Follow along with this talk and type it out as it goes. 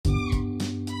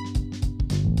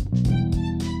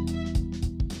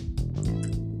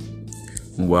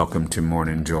Welcome to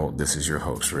Morning Jolt. This is your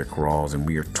host, Rick Rawls, and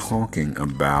we are talking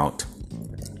about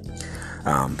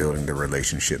building the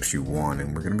relationships you want.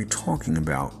 And we're going to be talking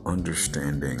about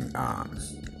understanding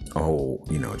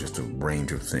just a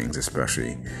range of things,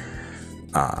 especially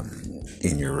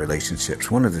in your relationships.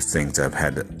 One of the things I've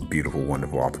had a beautiful,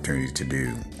 wonderful opportunity to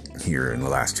do here in the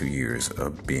last 2 years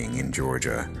of being in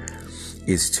Georgia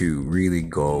is to really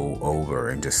go over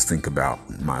and just think about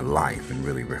my life and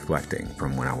really reflecting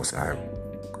from when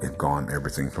I've gone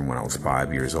everything from when I was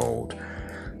 5 years old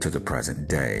to the present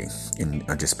day. And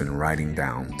I've just been writing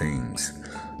down things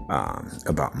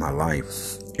about my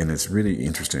life. And it's really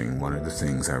interesting. One of the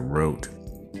things I wrote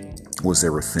was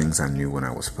there were things I knew when I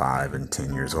was 5 and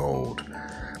 10 years old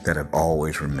that have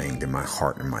always remained in my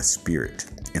heart and my spirit.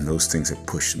 And those things have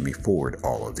pushed me forward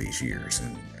all of these years.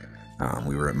 And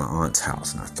we were at my aunt's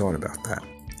house, and I thought about that.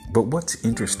 But what's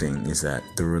interesting is that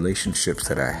the relationships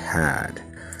that I had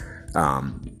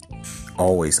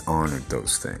always honored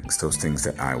those things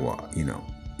that I was,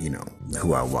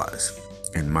 who I was,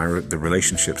 and the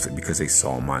relationships that, because they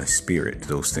saw my spirit,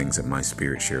 those things that my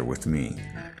spirit shared with me,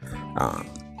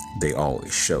 they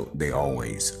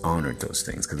always honored those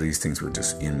things, because these things were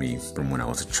just in me from when I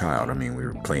was a child. I mean, we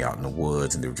would play out in the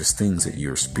woods, and they were just things that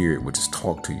your spirit would just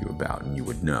talk to you about, and you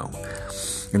would know.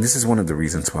 And this is one of the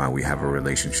reasons why we have a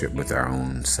relationship with our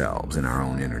own selves and our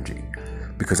own energy,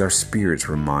 because our spirits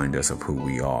remind us of who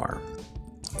we are.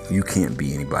 You can't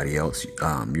be anybody else.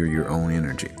 You're your own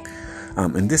energy.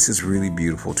 And this is really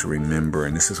beautiful to remember.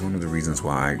 And this is one of the reasons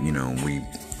why,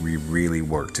 we really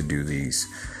work to do these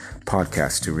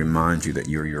podcasts, to remind you that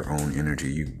you're your own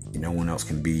energy. No one else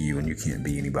can be you, and you can't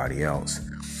be anybody else.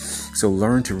 So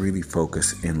learn to really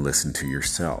focus and listen to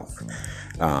yourself.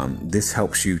 This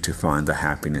helps you to find the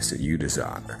happiness that you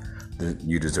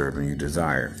deserve and you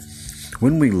desire.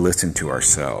 When we listen to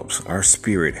ourselves, our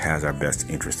spirit has our best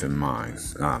interest in mind.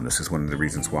 This is one of the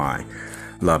reasons why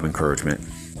love, encouragement,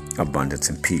 abundance,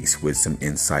 and peace, wisdom,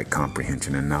 insight,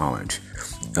 comprehension, and knowledge.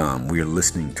 We are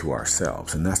listening to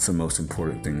ourselves, and that's the most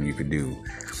important thing you could do,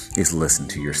 is listen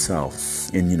to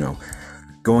yourself. And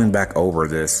going back over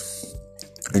this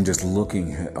and just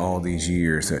looking at all these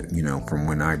years that from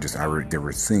when there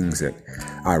were things that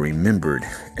I remembered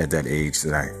at that age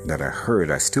that I heard,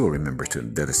 I still remember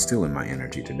that is still in my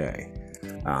energy today.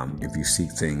 If you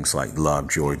seek things like love,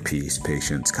 joy, peace,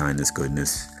 patience, kindness,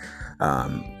 goodness,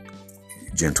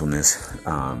 gentleness,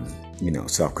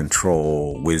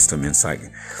 self-control, wisdom, insight,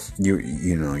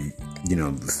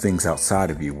 the things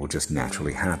outside of you will just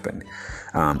naturally happen.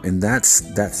 And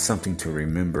that's something to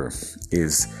remember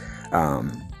is,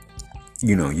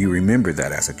 you remember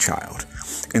that as a child.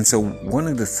 And so one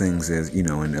of the things is,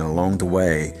 and along the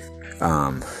way,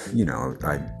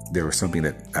 there was something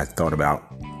that I thought about,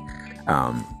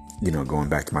 going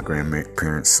back to my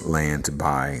grandparents' land to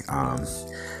buy,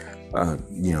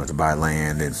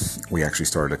 land. And we actually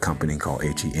started a company called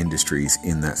HE Industries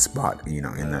in that spot, in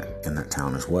that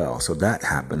town as well. So that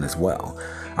happened as well.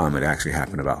 It actually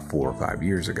happened about 4 or 5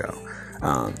 years ago.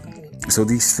 So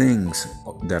these things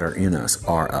that are in us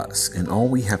are us. And all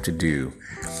we have to do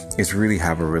is really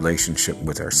have a relationship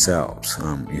with ourselves.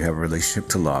 You have a relationship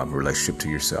to love, a relationship to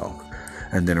yourself,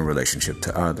 and then a relationship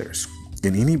to others.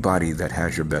 And anybody that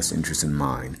has your best interest in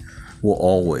mind will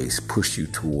always push you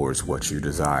towards what you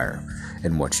desire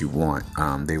and what you want.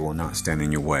 They will not stand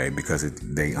in your way, because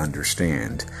they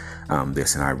understand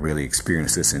this. And I really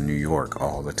experience this in New York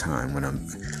all the time. When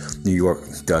New York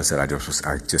does that, I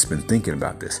just been thinking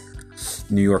about this.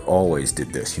 New York always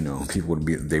did this. People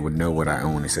they would know what I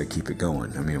own and say, keep it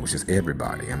going. I mean, it was just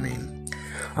everybody. I mean,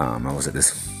 I was at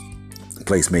this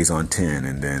place, Maison 10,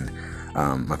 and then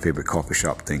my favorite coffee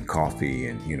shop, Think Coffee,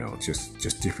 and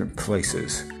just different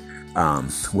places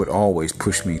would always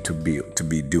push me to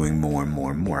be doing more and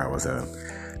more and more. I was at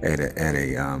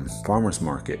a farmer's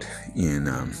market in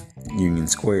Union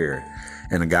Square,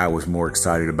 and a guy was more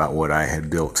excited about what I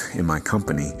had built in my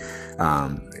company,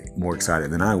 more excited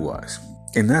than I was.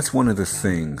 And that's one of the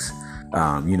things,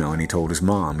 and he told his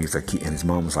mom, and his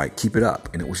mom was like, keep it up.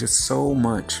 And it was just so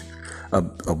much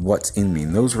of what's in me.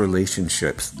 And those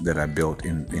relationships that I built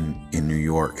in New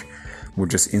York were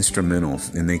just instrumental,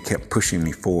 and they kept pushing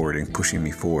me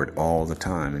forward all the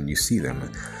time. And you see them.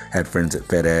 I had friends at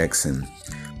FedEx and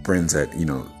friends at,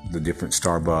 the different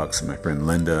Starbucks, and my friend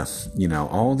Linda,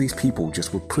 all these people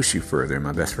just would push you further.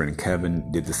 My best friend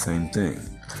Kevin did the same thing.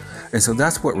 And so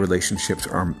that's what relationships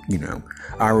are,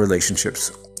 our relationships,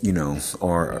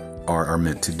 are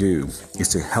meant to do, is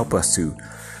to help us to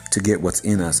to get what's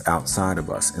in us outside of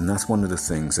us. And that's one of the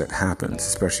things that happens,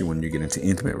 especially when you get into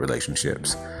intimate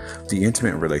relationships. The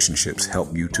intimate relationships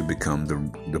help you to become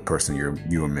the person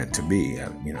you are meant to be.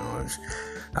 And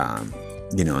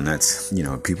that's,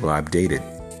 people I've dated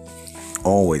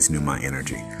always knew my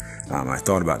energy. I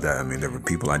thought about that. I mean, there were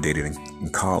people I dated in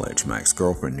college. My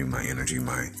ex-girlfriend knew my energy.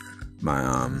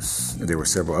 There were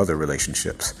several other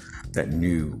relationships that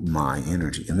knew my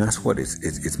energy. And that's what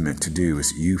it's meant to do,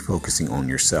 is you focusing on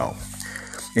yourself.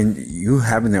 And you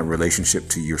having that relationship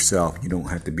to yourself, you don't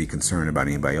have to be concerned about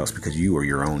anybody else, because you are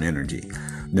your own energy.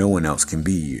 No one else can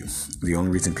be you. The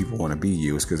only reason people want to be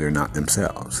you is because they're not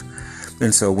themselves.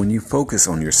 And so when you focus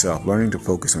on yourself, learning to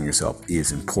focus on yourself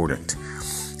is important.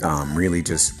 Really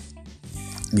just,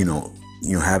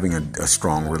 having a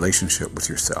strong relationship with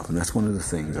yourself. And that's one of the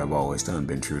things I've always done,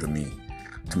 been true to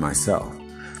myself.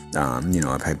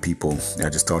 I've had people, I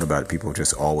just thought about it, people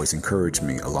just always encourage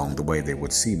me along the way. They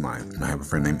would see I have a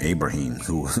friend named Abraham,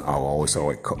 who I always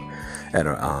saw at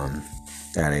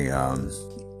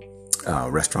a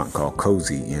restaurant called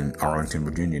Cozy in Arlington,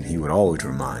 Virginia. And he would always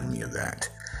remind me of that.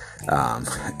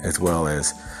 As well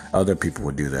as other people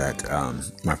would do that.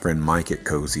 My friend Mike at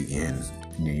Cozy in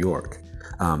New York,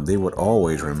 they would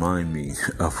always remind me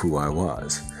of who I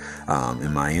was,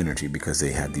 and my energy, because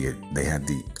they had the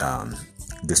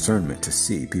discernment to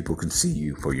see. People can see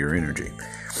you for your energy.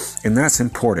 And that's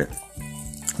important,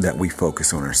 that we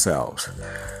focus on ourselves,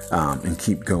 and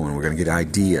keep going. We're going to get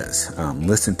ideas,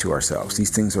 listen to ourselves. These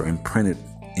things are imprinted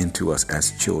into us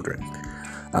as children.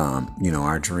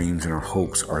 Our dreams and our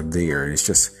hopes are there. It's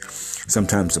just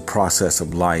sometimes the process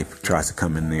of life tries to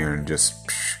come in there and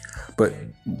but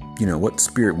what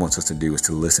Spirit wants us to do is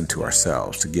to listen to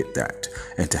ourselves, to get that,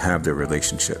 and to have the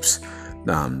relationships,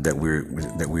 that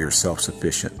we are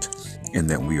self-sufficient, and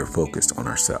that we are focused on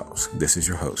ourselves. This is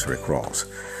your host, Rick Rawls,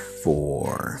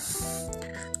 for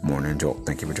Morning Jolt.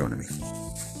 Thank you for joining me.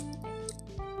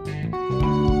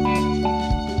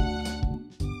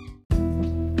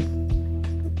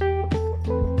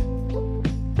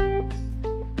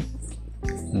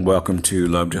 Welcome to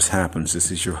Love Just Happens. This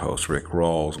is your host, Rick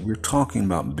Rawls. We're talking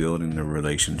about building the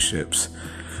relationships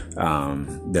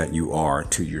that you are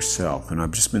to yourself. And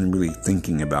I've just been really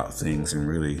thinking about things and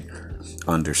really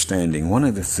understanding. One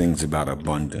of the things about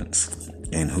abundance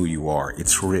and who you are,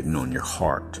 it's written on your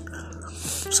heart.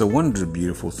 So one of the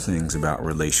beautiful things about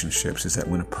relationships is that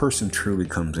when a person truly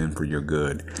comes in for your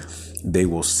good, they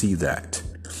will see that.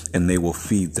 And they will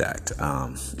feed that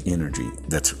energy.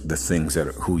 That's the things that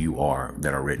are who you are,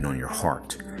 that are written on your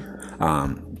heart.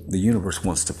 The universe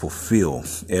wants to fulfill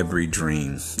every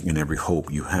dream and every hope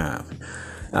you have.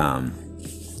 But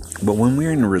when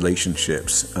we're in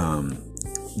relationships,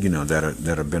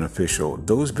 that are beneficial,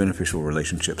 those beneficial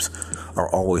relationships are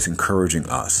always encouraging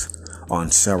us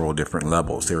on several different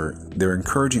levels. They're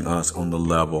encouraging us on the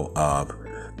level of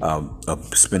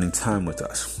spending time with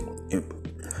us.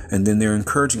 And then they're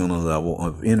encouraging on a level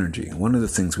of energy. One of the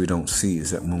things we don't see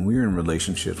is that when we're in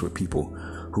relationships with people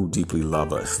who deeply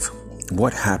love us,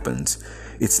 what happens?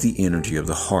 It's the energy of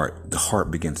the heart. The heart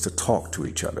begins to talk to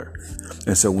each other.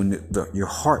 And so when your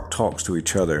heart talks to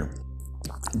each other,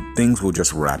 things will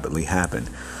just rapidly happen.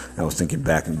 I was thinking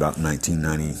back in about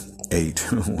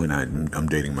 1998 when I'm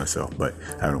dating myself, but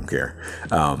I don't care.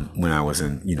 When I was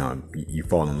you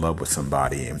fall in love with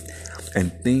somebody and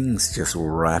things just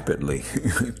rapidly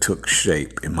took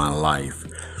shape in my life,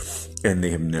 and they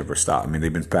have never stopped. I mean,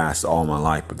 they've been fast all my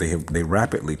life, but they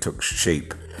rapidly took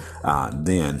shape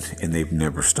then, and they've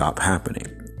never stopped happening.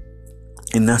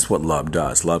 And that's what love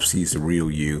does. Love sees the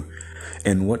real you.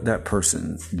 And what that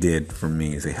person did for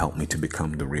me is they helped me to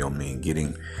become the real me,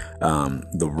 getting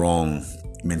the wrong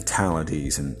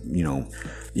mentalities. And,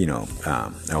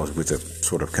 I was with a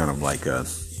sort of kind of like a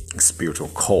spiritual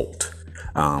cult,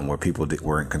 where people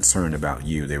weren't concerned about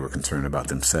you. They were concerned about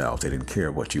themselves. They didn't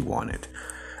care what you wanted.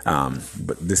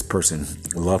 But this person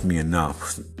loved me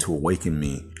enough to awaken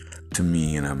me to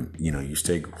me. And you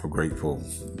stay grateful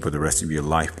for the rest of your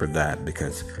life for that,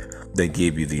 because they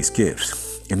gave you these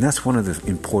gifts. And that's one of the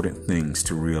important things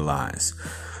to realize.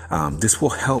 This will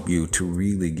help you to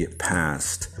really get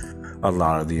past a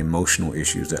lot of the emotional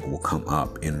issues that will come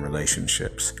up in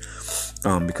relationships.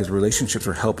 Because relationships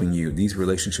are helping you. These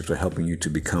relationships are helping you to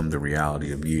become the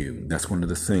reality of you. That's one of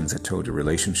the things I told you.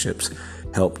 Relationships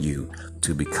help you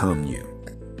to become you.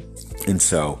 And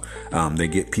so they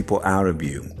get people out of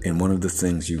you. And one of the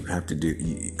things you have to do,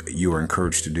 you are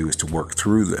encouraged to do, is to work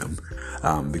through them.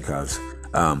 Because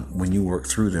when you work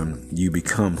through them, you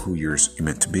become who you're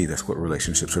meant to be. That's what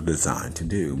relationships are designed to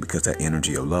do, because that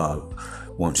energy of love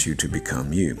wants you to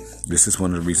become you. This is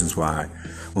one of the reasons why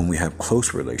when we have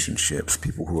close relationships,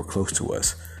 people who are close to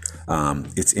us,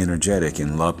 it's energetic,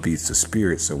 and love feeds the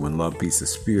spirit. So when love feeds the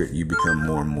spirit, you become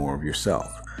more and more of yourself.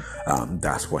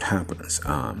 That's what happens,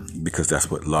 because that's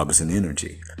what love is, an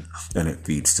energy, and it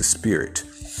feeds the spirit.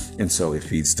 And so it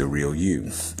feeds the real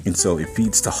you. And so it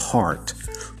feeds the heart,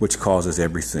 which causes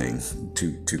everything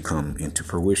to come into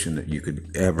fruition that you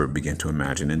could ever begin to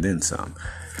imagine, and then some.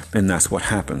 And that's what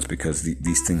happens, because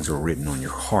these things are written on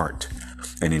your heart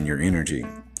and in your energy.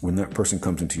 When that person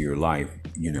comes into your life,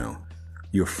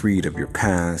 you're freed of your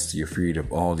past, you're freed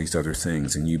of all these other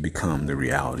things, and you become the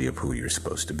reality of who you're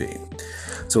supposed to be.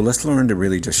 So let's learn to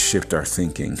really just shift our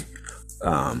thinking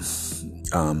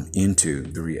into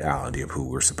the reality of who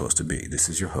we're supposed to be. This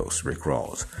is your host, Rick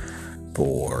Rawls,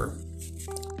 for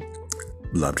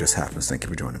Love Just Happens. Thank you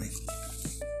for joining me.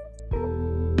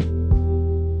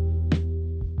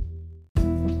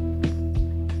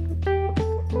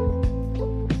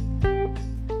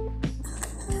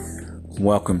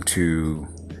 Welcome to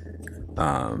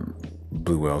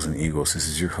Blue Whales and Eagles. This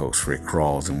is your host, Rick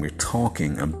Rawls, and we're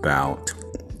talking about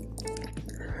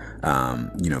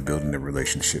building the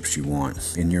relationships you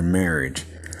want. In your marriage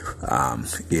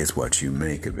is what you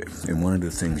make of it. And one of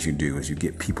the things you do is you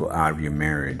get people out of your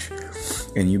marriage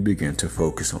and you begin to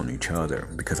focus on each other,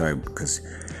 because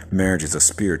marriage is a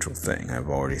spiritual thing. I've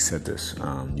already said this.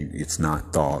 It's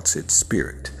not thoughts, it's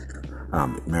spirit.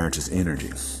 Marriage is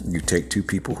energy. You take two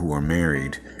people who are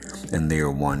married and they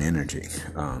are one energy.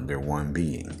 They're one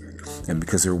being. And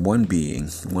because they're one being,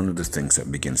 one of the things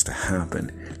that begins to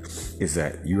happen is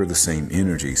that you're the same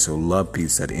energy. So love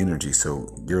feeds that energy. So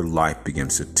your life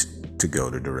begins to go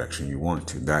the direction you want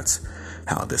to. That's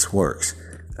how this works.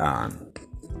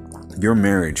 Your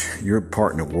marriage, your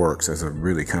partner works as a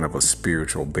really kind of a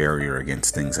spiritual barrier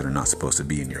against things that are not supposed to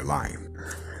be in your life.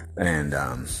 And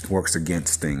works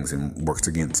against things and works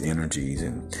against energies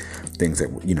and things that,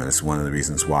 that's one of the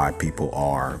reasons why people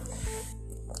are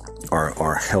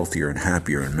healthier and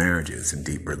happier in marriages and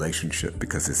deep relationship,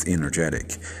 because it's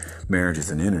energetic. Marriage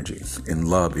is an energy, and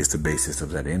love is the basis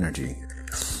of that energy,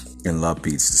 and love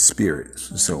feeds the spirit.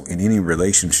 So in any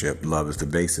relationship, love is the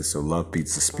basis, so love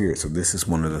feeds the spirit. So this is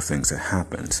one of the things that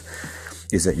happens,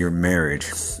 is that your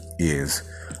marriage is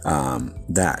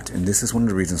that. And this is one of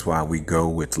the reasons why we go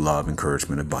with love,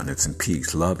 encouragement, abundance, and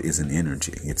peace. Love is an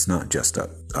energy. It's not just a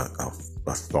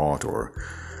thought, or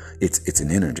it's an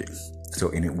energy. So,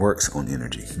 and it works on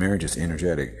energy. Marriage is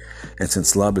energetic. And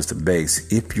since love is the base,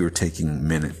 if you're taking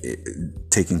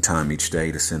time each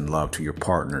day to send love to your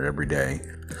partner every day,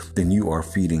 then you are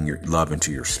feeding your love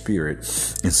into your spirit.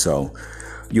 And so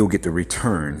you'll get the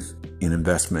return in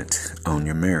investment on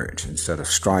your marriage. Instead of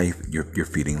strife, you're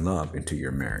feeding love into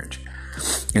your marriage.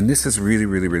 And this is really,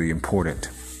 really, really important,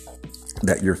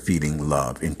 that you're feeding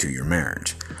love into your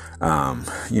marriage.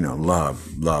 Love.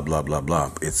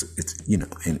 It's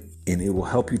and it will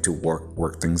help you to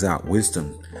work things out.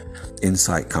 Wisdom,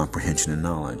 insight, comprehension, and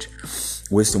knowledge.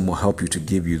 Wisdom will help you to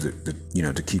give you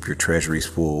to keep your treasuries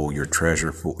full, your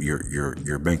treasure full,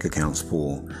 your bank accounts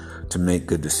full, to make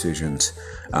good decisions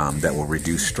that will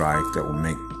reduce strife,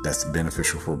 that's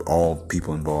beneficial for all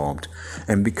people involved.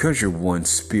 And because you're one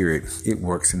spirit, it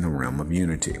works in the realm of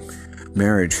unity.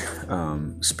 Marriage,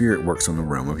 spirit works on the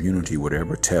realm of unity.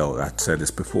 I've said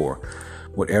this before,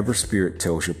 whatever spirit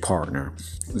tells your partner,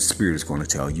 the spirit is going to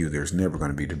tell you. There's never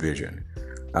going to be division.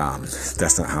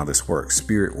 That's not how this works.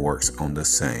 Spirit works on the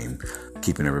same,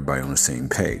 keeping everybody on the same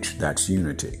page. That's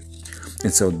unity.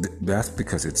 And so that's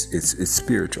because it's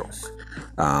spiritual.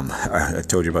 I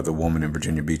told you about the woman in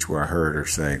Virginia Beach where I heard her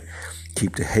say,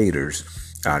 keep the haters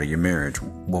out of your marriage.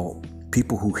 Well,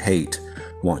 people who hate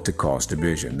want to cause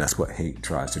division. That's what hate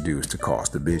tries to do, is to cause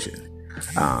division.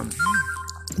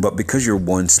 But because you're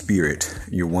one spirit,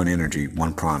 you're one energy,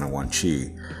 one prana, one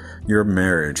chi, your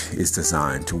marriage is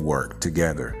designed to work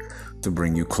together to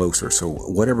bring you closer. So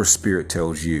whatever spirit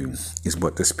tells you is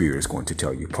what the spirit is going to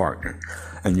tell your partner.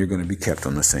 And you're going to be kept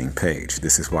on the same page.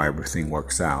 This is why everything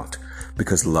works out,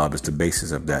 because love is the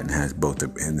basis of that, and has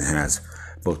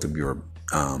both of your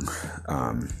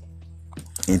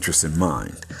interests in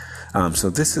mind. So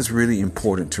this is really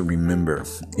important to remember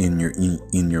in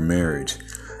your marriage.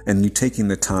 And you taking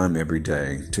the time every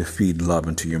day to feed love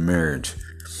into your marriage.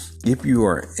 If you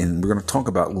are, and we're going to talk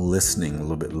about listening a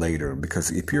little bit later, because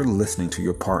if you're listening to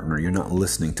your partner, you're not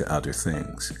listening to other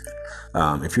things.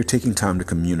 If you're taking time to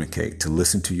communicate, to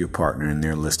listen to your partner, and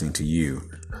they're listening to you,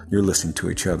 you're listening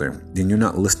to each other, then you're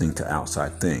not listening to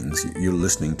outside things. You're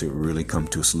listening to really come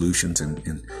to solutions and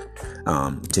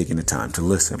taking the time to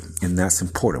listen. And that's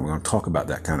important. We're going to talk about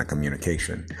that kind of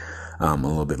communication a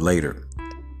little bit later.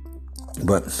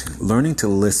 But learning to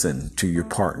listen to your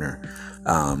partner,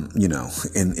 in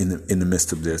the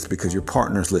midst of this, because your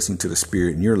partner is listening to the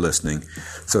Spirit and you're listening.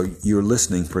 So you're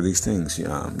listening for these things.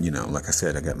 Like I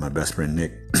said, I got my best friend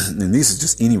Nick, and this is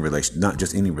just any relation, not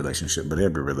just any relationship, but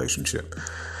every relationship.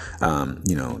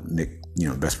 Nick,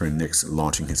 best friend Nick's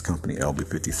launching his company,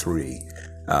 LB53.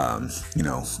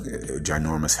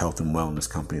 Ginormous health and wellness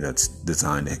company that's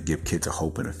designed to give kids a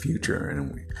hope and a future,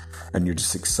 and you're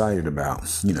just excited about,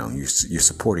 you're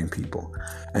supporting people,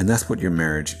 and that's what your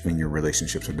marriage and your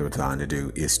relationships are designed to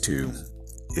do, is to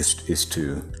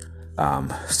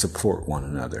support one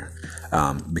another,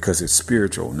 because it's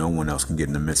spiritual. No one else can get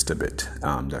in the midst of it.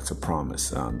 That's a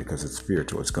promise, because it's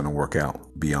spiritual. It's going to work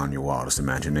out beyond your wildest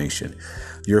imagination.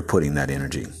 You're putting that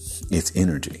energy. It's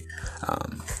energy.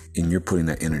 And you're putting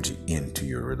that energy into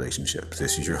your relationships.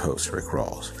 This is your host, Rick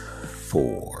Rawls,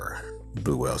 for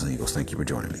Blue Whales and Eagles. Thank you for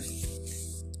joining me.